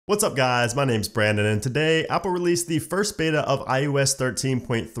What's up guys, my name's Brandon and today Apple released the first beta of iOS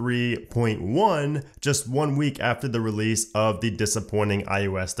 13.3.1 just 1 week after the release of the disappointing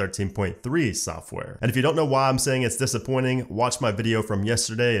iOS 13.3 software. And if you don't know why I'm saying it's disappointing, watch my video from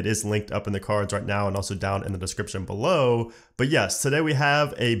yesterday. It is linked up in the cards right now and also down in the description below. But yes, today we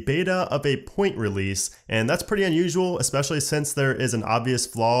have a beta of a point release, and that's pretty unusual, especially since there is an obvious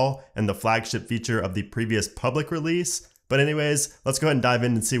flaw in the flagship feature of the previous public release. But anyways, let's go ahead and dive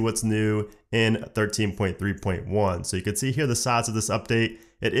in and see what's new in 13.3.1. So you can see here the size of this update.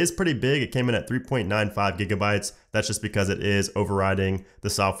 It is pretty big. It came in at 3.95 gigabytes. That's just because it is overriding the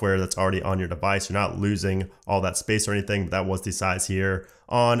software that's already on your device. You're not losing all that space or anything, but that was the size here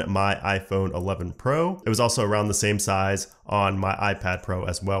on my iPhone 11 Pro. It was also around the same size on my iPad Pro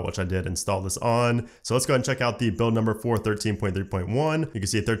as well, which I did install this on. So let's go ahead and check out the build number for 13.3.1. You can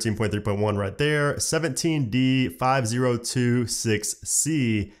see 13.3.1 right there.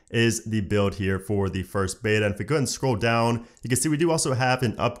 17D5026C is the build here for the first beta. And if we go ahead and scroll down, you can see we do also have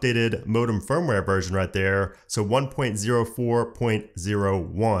an updated modem firmware version right there. So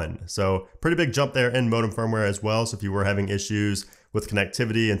 1.04.01. So pretty big jump there in modem firmware as well. So if you were having issues with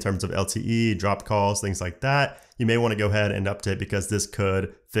connectivity in terms of LTE, drop calls, things like that, you may want to go ahead and update because this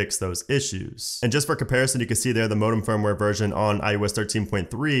could fix those issues. And just for comparison, you can see there the modem firmware version on iOS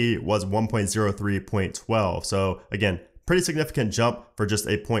 13.3 was 1.03.12. So again, pretty significant jump for just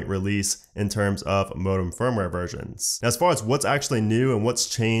a point release in terms of modem firmware versions. Now, as far as what's actually new and what's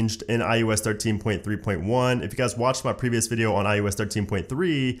changed in iOS 13.3.1, if you guys watched my previous video on iOS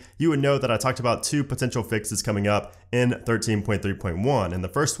 13.3, you would know that I talked about two potential fixes coming up in 13.3.1. And the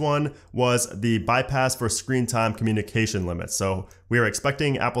first one was the bypass for screen time communication limits. So we are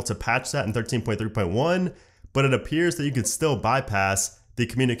expecting Apple to patch that in 13.3.1, but it appears that you can still bypass the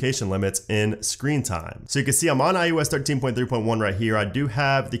communication limits in screen time. So you can see I'm on iOS 13.3.1 right here. I do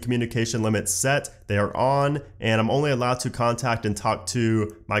have the communication limits set. They are on, and I'm only allowed to contact and talk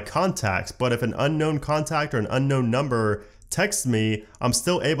to my contacts. But if an unknown contact or an unknown number texts me, I'm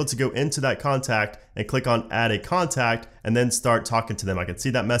still able to go into that contact and click on add a contact and then start talking to them. I can see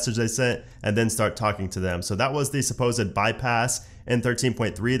that message they sent and then start talking to them. So that was the supposed bypass in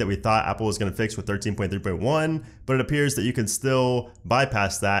 13.3 that we thought Apple was going to fix with 13.3.1, but it appears that you can still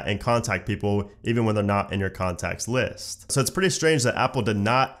bypass that and contact people even when they're not in your contacts list. So it's pretty strange that Apple did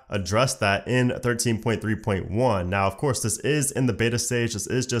not address that in 13.3.1. Now, of course, this is in the beta stage. This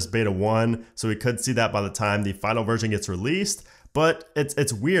is just beta 1, so we could see that by the time the final version gets released. But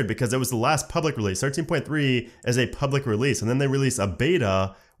it's weird because it was the last public release. 13.3 is a public release, and then they release a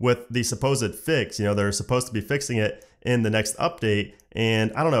beta with the supposed fix. You know, they're supposed to be fixing it in the next update.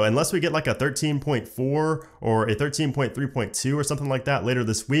 And I don't know, unless we get like a 13.4 or a 13.3.2 or something like that later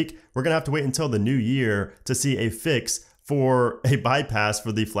this week, we're gonna have to wait until the new year to see a fix for a bypass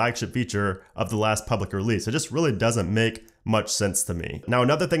for the flagship feature of the last public release. It just really doesn't make much sense to me. Now,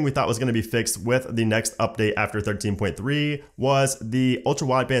 another thing we thought was going to be fixed with the next update after 13.3 was the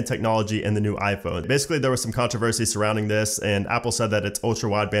ultra-wideband technology in the new iPhone. Basically, there was some controversy surrounding this, and Apple said that its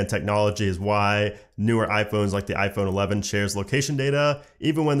ultra-wideband technology is why newer iPhones like the iPhone 11 shares location data,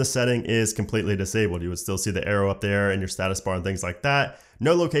 even when the setting is completely disabled. You would still see the arrow up there in your status bar and things like that.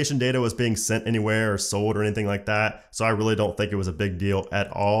 No location data was being sent anywhere or sold or anything like that, so I really don't think it was a big deal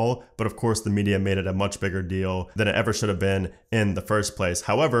at all. But of course, the media made it a much bigger deal than it ever should have been in the first place.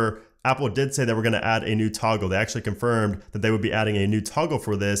 However, Apple did say they were going to add a new toggle. They actually confirmed that they would be adding a new toggle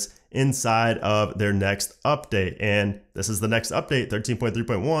for this inside of their next update. And this is the next update,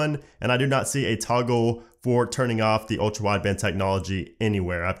 13.3.1, and I do not see a toggle for turning off the ultra-wideband technology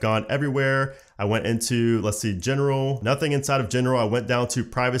anywhere. I've gone everywhere. I went into, let's see, general, nothing inside of general. I went down to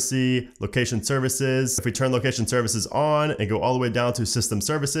privacy, location services. If we turn location services on and go all the way down to system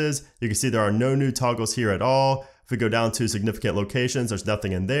services, you can see there are no new toggles here at all. If we go down to significant locations, there's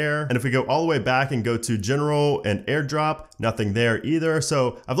nothing in there. And if we go all the way back and go to general and airdrop, nothing there either.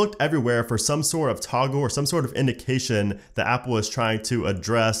 So I've looked everywhere for some sort of toggle or some sort of indication that Apple is trying to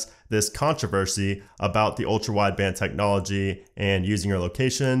address this controversy about the ultra-wideband technology and using your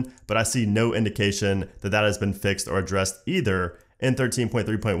location, but I see no indication that that has been fixed or addressed either in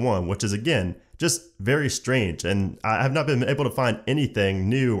 13.3.1, which is again, just very strange. And I have not been able to find anything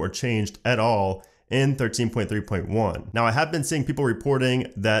new or changed at all in 13.3.1. Now, I have been seeing people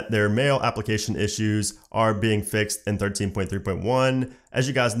reporting that their mail application issues are being fixed in 13.3.1. As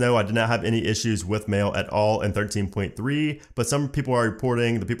you guys know, I did not have any issues with mail at all in 13.3, but some people are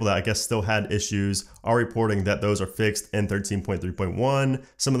reporting, the people that I guess still had issues are reporting that those are fixed in 13.3.1.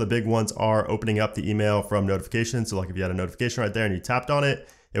 Some of the big ones are opening up the email from notifications. So like if you had a notification right there and you tapped on it,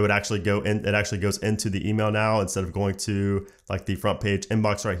 it would actually go in, it actually goes into the email now instead of going to like the front page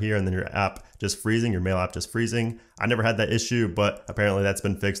inbox right here and then your app just freezing, your mail app just freezing. I never had that issue, but apparently that's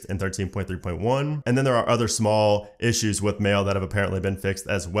been fixed in 13.3.1. And then there are other small issues with mail that have apparently been fixed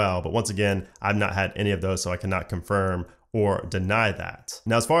as well. But once again, I've not had any of those, so I cannot confirm or deny that.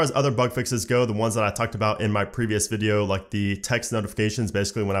 Now, as far as other bug fixes go, the ones that I talked about in my previous video, like the text notifications,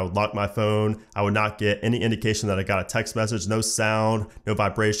 basically when I would lock my phone, I would not get any indication that I got a text message, no sound, no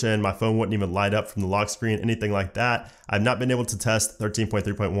vibration, my phone wouldn't even light up from the lock screen, anything like that. I've not been able to test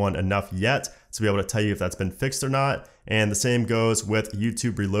 13.3.1 enough yet to be able to tell you if that's been fixed or not. And the same goes with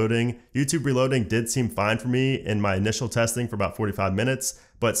YouTube reloading. YouTube reloading did seem fine for me in my initial testing for about 45 minutes,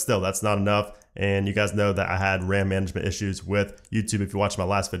 but still that's not enough. And you guys know that I had RAM management issues with YouTube. If you watched my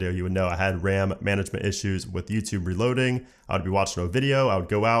last video, you would know I had RAM management issues with YouTube reloading. I would be watching a video, I would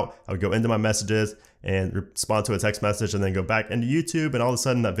go out, I would go into my messages and respond to a text message and then go back into YouTube, and all of a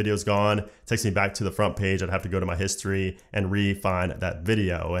sudden that video's gone. It takes me back to the front page. I'd have to go to my history and re-find that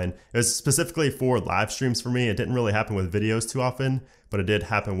video. And it was specifically for live streams for me. It didn't really happen with videos too often, but it did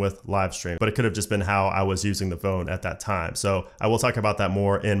happen with live stream. But it could have just been how I was using the phone at that time. So I will talk about that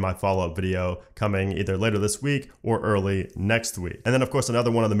more in my follow-up video coming either later this week or early next week. And then of course,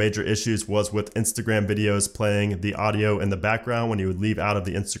 another one of the major issues was with Instagram videos playing the audio in the background. When you would leave out of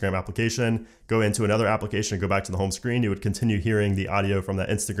the Instagram application, go into another application and go back to the home screen, you would continue hearing the audio from that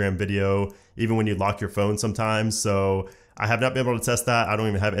Instagram video, even when you lock your phone sometimes. So I have not been able to test that. I don't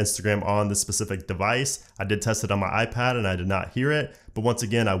even have Instagram on this specific device. I did test it on my iPad and I did not hear it. But once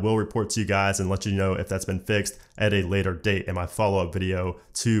again, I will report to you guys and let you know if that's been fixed at a later date in my follow-up video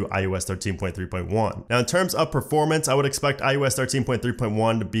to iOS 13.3.1. Now, in terms of performance, I would expect iOS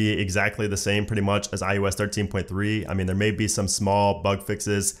 13.3.1 to be exactly the same pretty much as iOS 13.3. I mean, there may be some small bug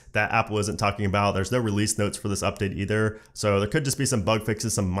fixes that Apple isn't talking about. There's no release notes for this update either. So there could just be some bug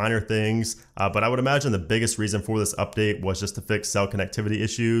fixes, some minor things. But I would imagine the biggest reason for this update was just to fix cell connectivity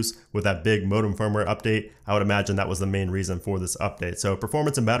issues with that big modem firmware update. I would imagine that was the main reason for this update. So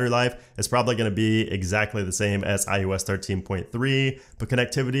performance and battery life is probably going to be exactly the same as iOS 13.3, but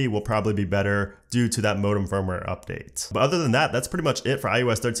connectivity will probably be better due to that modem firmware update. But other than that, that's pretty much it for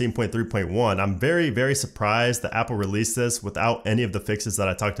iOS 13.3.1. I'm very, very surprised that Apple released this without any of the fixes that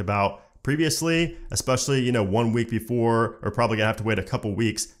I talked about previously, especially, 1 week before, or probably gonna have to wait a couple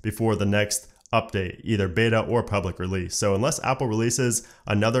weeks before the next update, either beta or public release. So unless Apple releases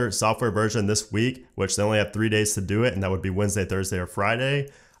another software version this week, which they only have 3 days to do it, and that would be Wednesday, Thursday, or Friday,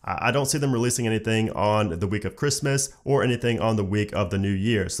 I don't see them releasing anything on the week of Christmas or anything on the week of the New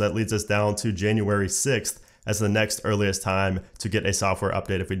Year. So that leads us down to January 6th as the next earliest time to get a software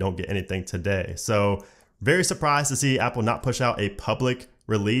update if we don't get anything today. So very surprised to see Apple not push out a public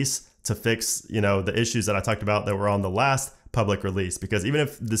release to fix, the issues that I talked about that were on the last public release, because even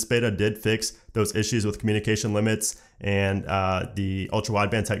if this beta did fix those issues with communication limits and the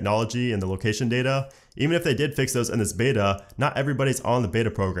ultra-wideband technology and the location data, even if they did fix those in this beta, not everybody's on the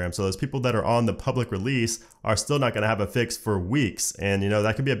beta program. So those people that are on the public release are still not going to have a fix for weeks. And,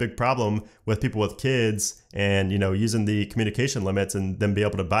 that could be a big problem with people with kids and, using the communication limits and then be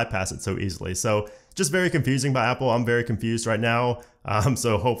able to bypass it so easily. So just very confusing by Apple. I'm very confused right now.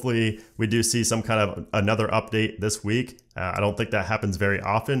 So hopefully we do see some kind of another update this week. I don't think that happens very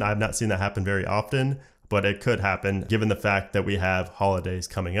often. I've not seen that happen very often, but it could happen given the fact that we have holidays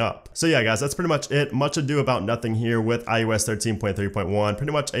coming up. So yeah, guys, that's pretty much it. Much ado about nothing here with iOS 13.3.1.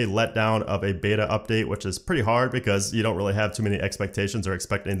 Pretty much a letdown of a beta update, which is pretty hard because you don't really have too many expectations or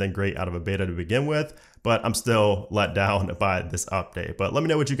expect anything great out of a beta to begin with. But I'm still let down by this update. But let me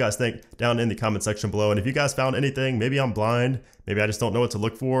know what you guys think down in the comment section below. And if you guys found anything, maybe I'm blind, maybe I just don't know what to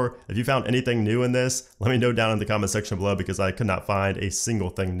look for. If you found anything new in this, let me know down in the comment section below, because I could not find a single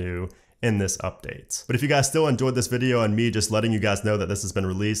thing new in this update. But if you guys still enjoyed this video and me just letting you guys know that this has been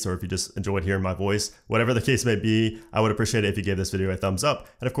released, or if you just enjoyed hearing my voice, whatever the case may be, I would appreciate it if you gave this video a thumbs up,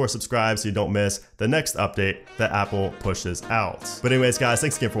 and of course subscribe so you don't miss the next update that Apple pushes out. But anyways guys,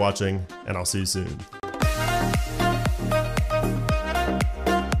 thanks again for watching, and I'll see you soon.